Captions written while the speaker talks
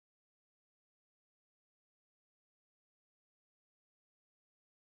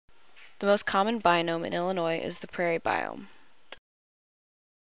The most common biome in Illinois is the prairie biome.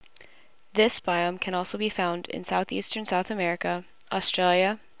 This biome can also be found in southeastern South America,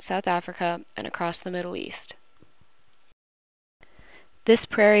 Australia, South Africa, and across the Middle East. This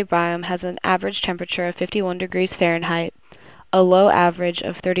prairie biome has an average temperature of 51 degrees Fahrenheit, a low average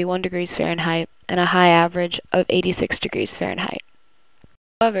of 31 degrees Fahrenheit, and a high average of 86 degrees Fahrenheit.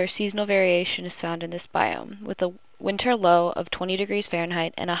 However, seasonal variation is found in this biome, with a winter low of 20 degrees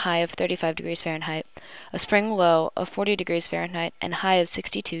Fahrenheit and a high of 35 degrees Fahrenheit, a spring low of 40 degrees Fahrenheit and high of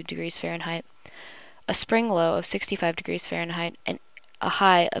 62 degrees Fahrenheit, a spring low of 65 degrees Fahrenheit and a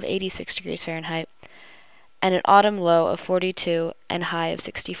high of 86 degrees Fahrenheit, and an autumn low of 42 and high of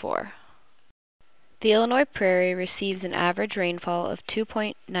 64. The Illinois prairie receives an average rainfall of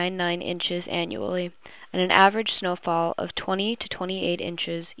 2.99 inches annually and an average snowfall of 20 to 28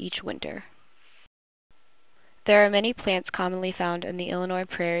 inches each winter. There are many plants commonly found in the Illinois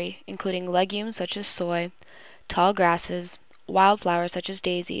prairie, including legumes such as soy, tall grasses, wildflowers such as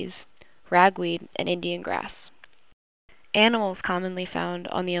daisies, ragweed, and Indian grass. Animals commonly found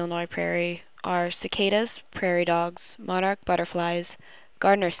on the Illinois prairie are cicadas, prairie dogs, monarch butterflies,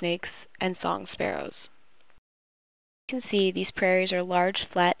 gardener snakes, and song sparrows. You can see these prairies are large,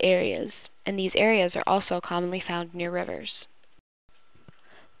 flat areas, and these areas are also commonly found near rivers.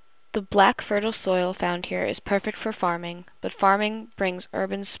 The black fertile soil found here is perfect for farming, but farming brings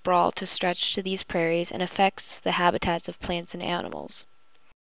urban sprawl to stretch to these prairies and affects the habitats of plants and animals.